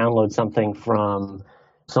trying to download something from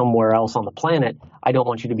somewhere else on the planet, I don't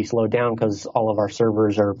want you to be slowed down because all of our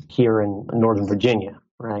servers are here in Northern Virginia,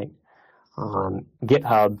 right?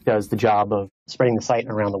 GitHub does the job of spreading the site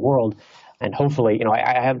around the world. And hopefully,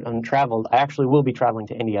 I haven't traveled. I actually will be traveling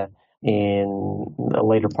to India in the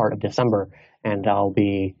later part of December, and I'll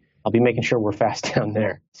be making sure we're fast down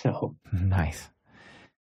there. So nice.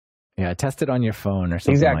 Yeah, test it on your phone or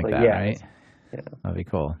something like that, right? Yeah. That'd be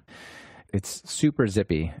cool. It's super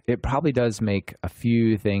zippy. It probably does make a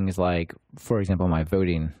few things like, for example, my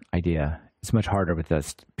voting idea. It's much harder with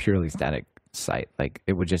this purely static site. Like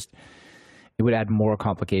it would add more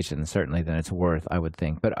complications certainly than it's worth, I would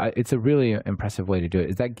think. But it's a really impressive way to do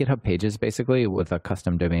it. Is that GitHub Pages basically with a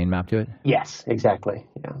custom domain map to it? Yes, exactly.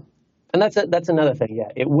 Yeah, and that's another thing. Yeah,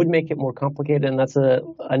 it would make it more complicated, and that's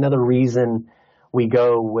another reason we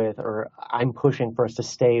go with, or I'm pushing for us to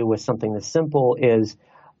stay with something that's simple. Is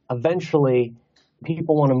eventually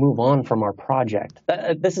people want to move on from our project.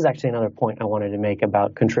 This is actually another point I wanted to make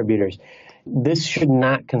about contributors. This should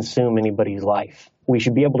not consume anybody's life. We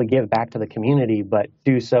should be able to give back to the community, but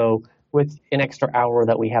do so with an extra hour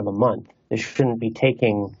that we have a month. This shouldn't be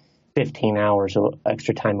taking 15 hours of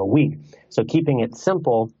extra time a week. So keeping it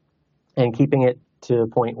simple and keeping it to a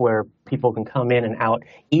point where people can come in and out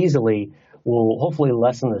easily will hopefully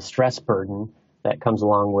lessen the stress burden that comes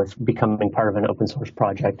along with becoming part of an open source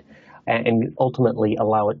project and ultimately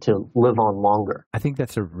allow it to live on longer. I think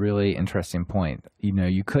that's a really interesting point.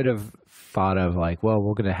 You could have thought of like, well,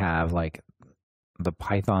 we're going to have like the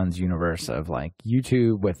Python's universe of like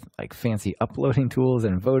YouTube with like fancy uploading tools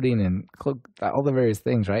and voting and all the various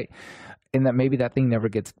things, right? And that maybe that thing never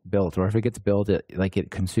gets built, or if it gets built,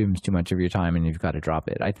 it consumes too much of your time and you've got to drop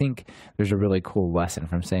it. I think there's a really cool lesson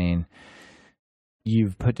from saying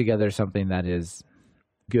you've put together something that is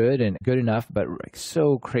good and good enough, but like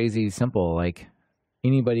so crazy simple. Like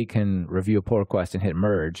anybody can review a pull request and hit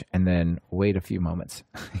merge and then wait a few moments.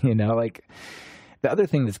 Like the other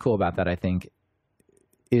thing that's cool about that, I think,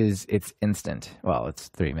 is it's instant. Well, it's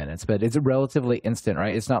 3 minutes, but it's relatively instant,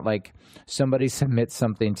 right? It's not like somebody submits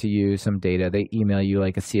something to you, some data, they email you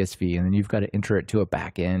like a CSV, and then you've got to enter it to a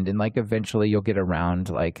back end, and like eventually you'll get around,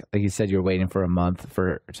 like you said, you're waiting for a month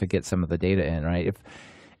to get some of the data in, right?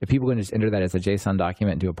 If people can just enter that as a JSON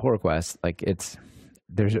document and do a pull request, like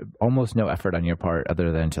there's almost no effort on your part other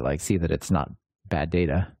than to like see that it's not bad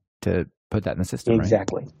data to put that in the system.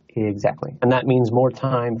 Exactly. Right? Exactly. And that means more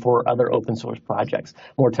time for other open source projects,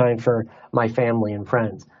 more time for my family and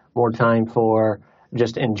friends, more time for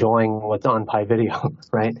just enjoying what's on PyVideo,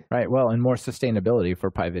 right? Right. Well, and more sustainability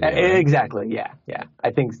for PyVideo. Right? Exactly. Yeah. Yeah.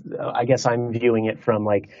 I guess I'm viewing it from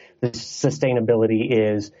like the sustainability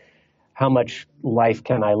is how much life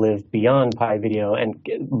can I live beyond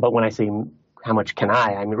PyVideo? But when I say how much can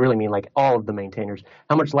I really mean like all of the maintainers.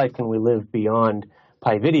 How much life can we live beyond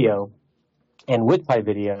PyVideo? And with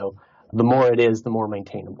PyVideo, the more it is, the more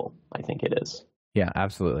maintainable I think it is. Yeah,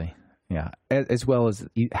 absolutely. Yeah, as well as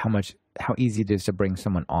how easy it is to bring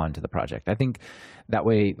someone on to the project. I think that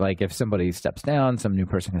way, like if somebody steps down, some new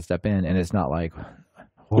person can step in, and it's not like,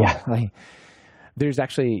 well, yeah. Like, there's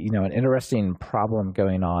actually an interesting problem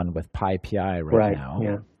going on with PyPI right now.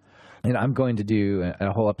 Yeah. And I'm going to do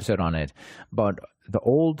a whole episode on it. But the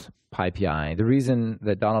old PyPI, the reason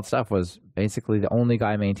that Donald stuff was basically the only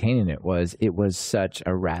guy maintaining it was such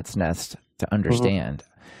a rat's nest to understand. Mm-hmm.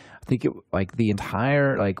 I think the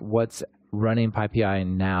entire, what's running PyPI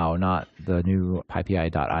now, not the new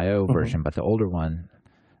PyPI.io mm-hmm. version, but the older one,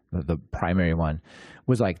 the primary one,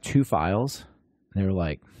 was like 2 files. They were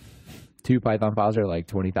like 2 Python files are like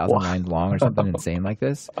 20,000 lines long or something insane like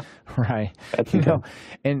this, right?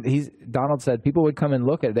 And Donald said people would come and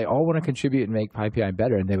look at it. They all want to contribute and make PyPI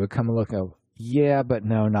better, and they would come and look and go, yeah, but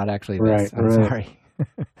no, not actually this. I'm sorry.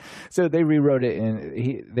 So they rewrote it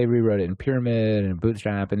in Pyramid and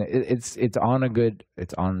Bootstrap, and it's on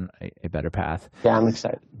a better path. Yeah, I'm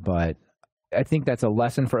excited. But I think that's a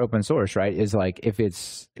lesson for open source, right? Is like if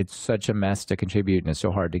it's such a mess to contribute and it's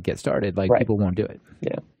so hard to get started, people won't do it.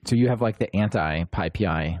 Yeah. So you have like the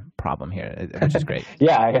anti-PyPI problem here, which is great.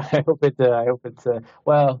 Yeah, I hope it's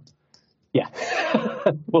well, yeah,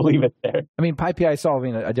 we'll leave it there. I mean, PyPI is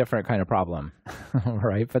solving a different kind of problem,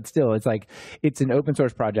 right? But still, it's an open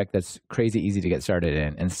source project that's crazy easy to get started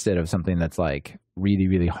in instead of something that's like really,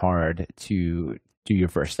 really hard to do your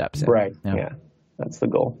first steps in. Right. Yeah, that's the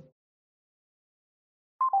goal.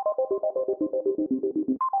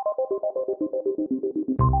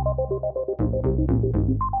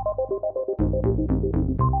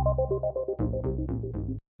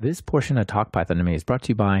 This portion of Talk Python to Me is brought to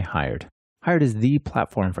you by Hired. Hired is the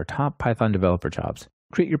platform for top Python developer jobs.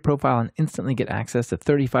 Create your profile and instantly get access to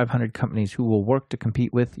 3,500 companies who will work to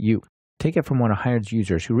compete with you. Take it from one of Hired's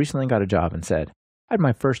users who recently got a job and said, I had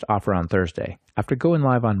my first offer on Thursday after going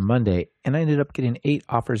live on Monday, and I ended up getting 8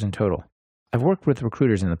 offers in total. I've worked with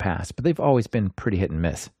recruiters in the past, but they've always been pretty hit and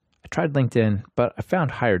miss. I tried LinkedIn, but I found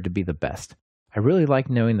Hired to be the best. I really like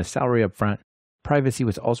knowing the salary up front. Privacy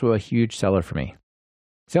was also a huge seller for me.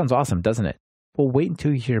 Sounds awesome, doesn't it? Well, wait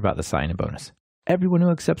until you hear about the sign-in bonus. Everyone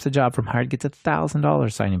who accepts a job from Hired gets a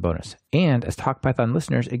 $1,000 sign-in bonus. And as TalkPython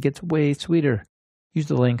listeners, it gets way sweeter. Use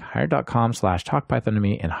the link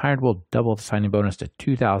hired.com/talkpython and Hired will double the sign-in bonus to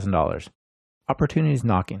 $2,000. Opportunity is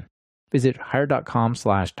knocking. Visit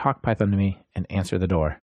hired.com/talkpython and answer the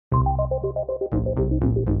door.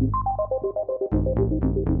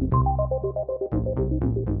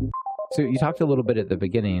 So you talked a little bit at the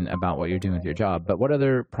beginning about what you're doing with your job, but what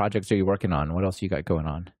other projects are you working on? What else you got going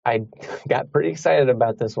on? I got pretty excited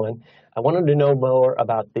about this one. I wanted to know more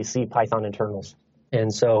about the C Python internals.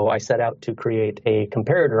 And so I set out to create a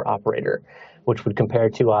comparator operator, which would compare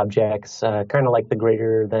two objects, kind of like the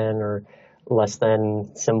greater than or less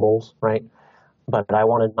than symbols, right? But I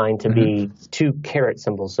wanted mine to be 2 caret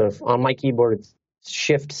symbols. So if on my keyboard, it's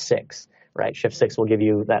Shift 6, right? Shift 6 will give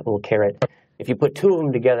you that little caret. If you put 2 of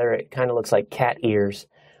them together, it kind of looks like cat ears.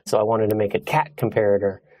 So I wanted to make a cat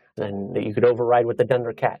comparator, and that you could override with the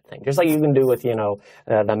dunder cat thing, just like you can do with, the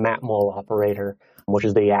matmul operator, which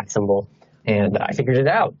is the @ symbol. And I figured it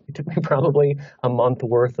out. It took me probably a month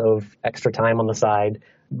worth of extra time on the side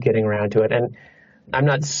getting around to it. And I'm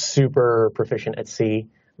not super proficient at C,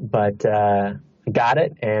 but I got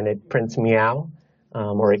it, and it prints meow,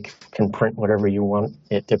 or it can print whatever you want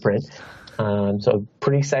it to print. So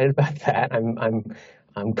pretty excited about that.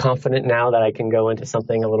 I'm confident now that I can go into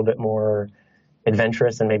something a little bit more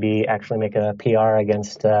adventurous and maybe actually make a PR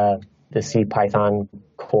against the C Python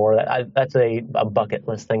core. That's a bucket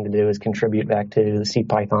list thing to do, is contribute back to C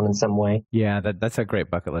Python in some way. Yeah, that's a great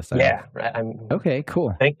bucket list. Yeah, right. Okay,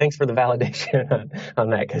 cool. Thanks for the validation on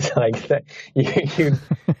that, because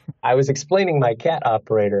I was explaining my cat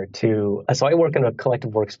operator to. So I work in a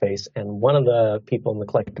collective workspace, and one of the people in the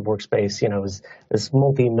collective workspace, is this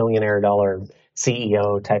multi-millionaire dollar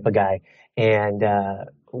CEO type of guy, and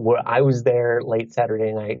I was there late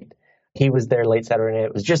Saturday night. He was there late Saturday night.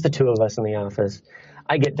 It was just the 2 of us in the office.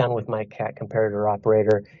 I get done with my cat comparator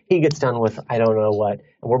operator. He gets done with I don't know what.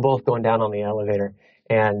 And we're both going down on the elevator.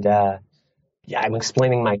 And I'm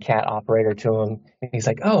explaining my cat operator to him. And he's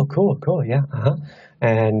like, oh, cool, yeah,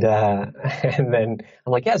 And then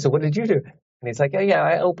I'm like, yeah, so what did you do? And he's like, yeah,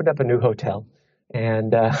 I opened up a new hotel.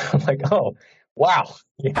 And I'm like, oh, wow,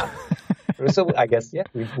 yeah. So I guess, yeah,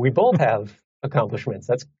 we both have accomplishments.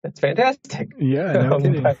 That's fantastic. Yeah, no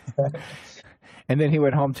kidding. And then he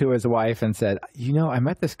went home to his wife and said, I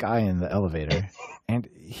met this guy in the elevator, and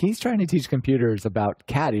he's trying to teach computers about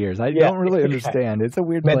cat ears. I don't really understand. It's a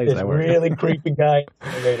weird place I work. Really creepy guy in the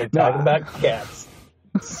elevator talking about cats.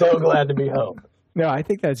 So glad to be home. No, I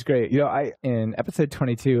think that's great. In episode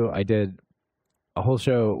 22, I did a whole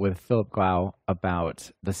show with Philip Glau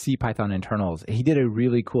about the C Python internals. He did a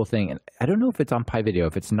really cool thing, and I don't know if it's on PyVideo.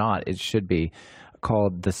 If it's not, it should be,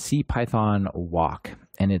 called the C Python Walk,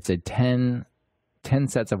 and it's a 10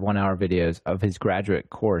 sets of 1-hour videos of his graduate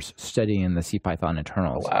course studying the C Python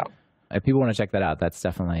internals. Oh, wow. If people want to check that out, that's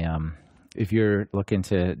definitely, if you're looking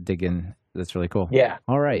to dig in, that's really cool. Yeah.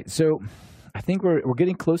 All right. So I think we're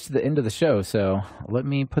getting close to the end of the show. So let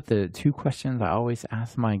me put the 2 questions I always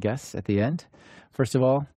ask my guests at the end. First of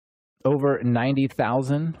all, over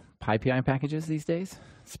 90,000 PyPI packages these days.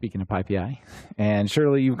 Speaking of PyPI, and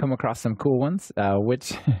surely you've come across some cool ones.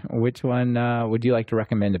 Which one would you like to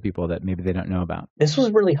recommend to people that maybe they don't know about? This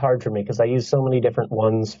was really hard for me because I use so many different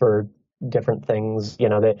ones for different things.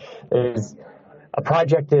 There's a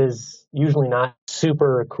project is usually not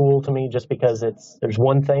super cool to me just because there's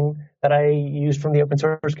one thing that I use from the open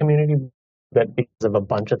source community, but because of a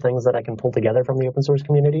bunch of things that I can pull together from the open source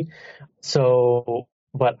community. So,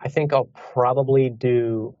 but I think I'll probably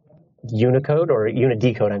do Unicode or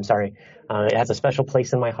Unidecode, I'm sorry. It has a special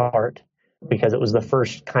place in my heart. because it was the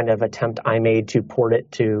first kind of attempt I made to port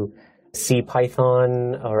it to C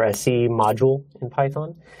Python or a C module in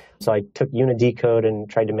Python. So I took Unidecode and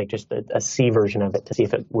tried to make just a C version of it to see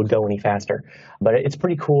if it would go any faster. But it's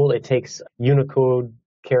pretty cool. It takes Unicode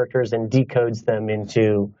characters and decodes them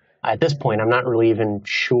into, at this point, I'm not really even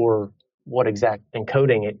sure what exact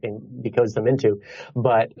encoding it decodes them into,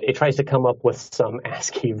 but it tries to come up with some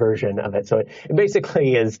ASCII version of it. So it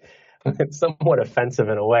basically is somewhat offensive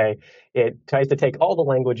in a way. It tries to take all the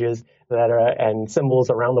languages that are and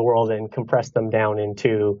symbols around the world and compress them down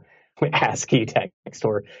into ASCII text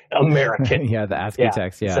or American. Yeah, the ASCII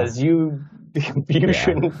text, yeah. It says you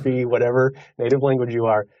shouldn't be whatever native language you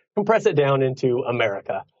are. Compress it down into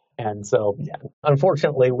America. And so,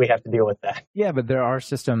 unfortunately, we have to deal with that. Yeah, but there are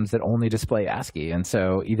systems that only display ASCII. And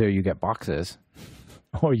so either you get boxes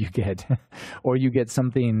or you get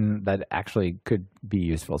something that actually could be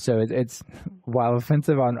useful. So it's while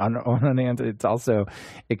offensive on one hand, it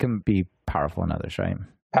can be powerful in others, right?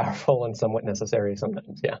 Powerful and somewhat necessary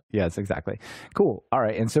sometimes, yeah. Yes, exactly. Cool. All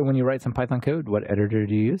right. And so when you write some Python code, what editor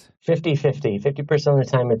do you use? 50-50. 50% of the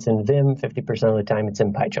time it's in Vim, 50% of the time it's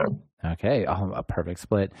in PyCharm. Okay. Oh, a perfect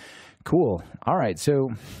split. Cool. All right.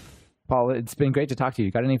 So, Paul, it's been great to talk to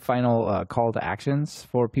you. Got any final call to actions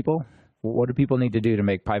for people? What do people need to do to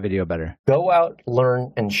make PyVideo better? Go out,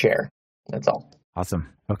 learn, and share. That's all. Awesome.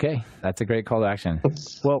 Okay, that's a great call to action.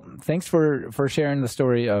 Well, thanks for sharing the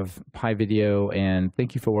story of PyVideo, and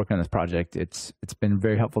thank you for working on this project. It's been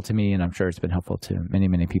very helpful to me, and I'm sure it's been helpful to many,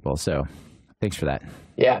 many people. So thanks for that.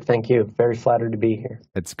 Yeah, thank you. Very flattered to be here.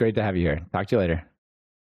 It's great to have you here. Talk to you later.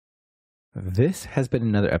 This has been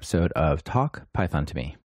another episode of Talk Python to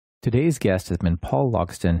Me. Today's guest has been Paul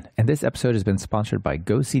Logston, and this episode has been sponsored by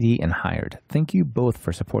GoCD and Hired. Thank you both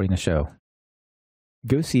for supporting the show.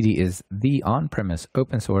 GoCD is the on-premise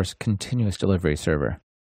open-source continuous delivery server.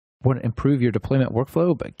 Want to improve your deployment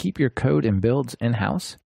workflow but keep your code and builds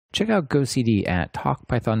in-house? Check out GoCD at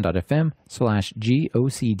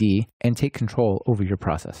talkpython.fm/GOCD and take control over your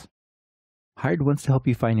process. Hired wants to help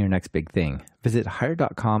you find your next big thing. Visit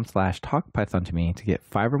hired.com/talkpython to get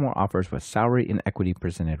 5 or more offers with salary and equity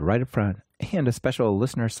presented right up front and a special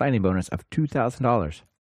listener signing bonus of $2,000.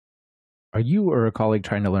 Are you or a colleague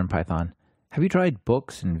trying to learn Python? Have you tried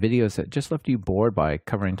books and videos that just left you bored by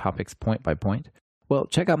covering topics point by point? Well,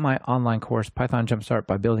 check out my online course, Python Jumpstart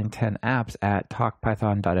by Building 10 Apps at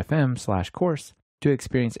talkpython.fm/course to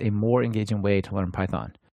experience a more engaging way to learn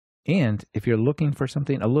Python. And if you're looking for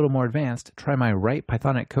something a little more advanced, try my Write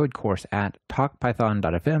Pythonic Code course at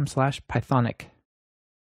talkpython.fm/Pythonic.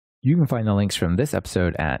 You can find the links from this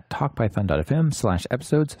episode at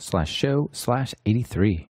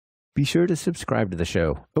talkpython.fm/episodes/show/83. Be sure to subscribe to the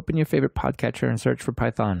show. Open your favorite podcatcher and search for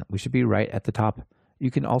Python. We should be right at the top.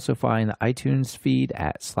 You can also find the iTunes feed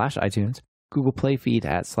at /iTunes, Google Play feed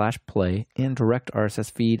at /play, and direct RSS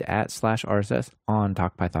feed at /RSS on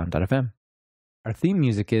talkpython.fm. Our theme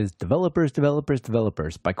music is Developers, Developers,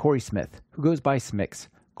 Developers by Corey Smith, who goes by Smix.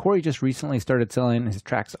 Corey just recently started selling his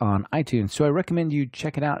tracks on iTunes, so I recommend you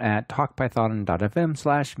check it out at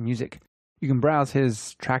talkpython.fm/music. You can browse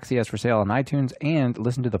his tracks he has for sale on iTunes and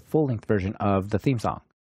listen to the full-length version of the theme song.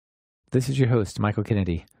 This is your host, Michael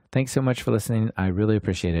Kennedy. Thanks so much for listening. I really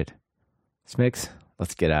appreciate it. Smix,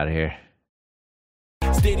 let's get out of here.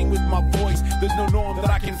 Stating with my voice, there's no norm that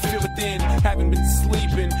I can feel within. Haven't been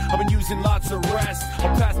sleeping, I've been using lots of rest.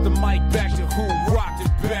 I'll pass the mic back to who rocked it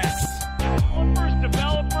best.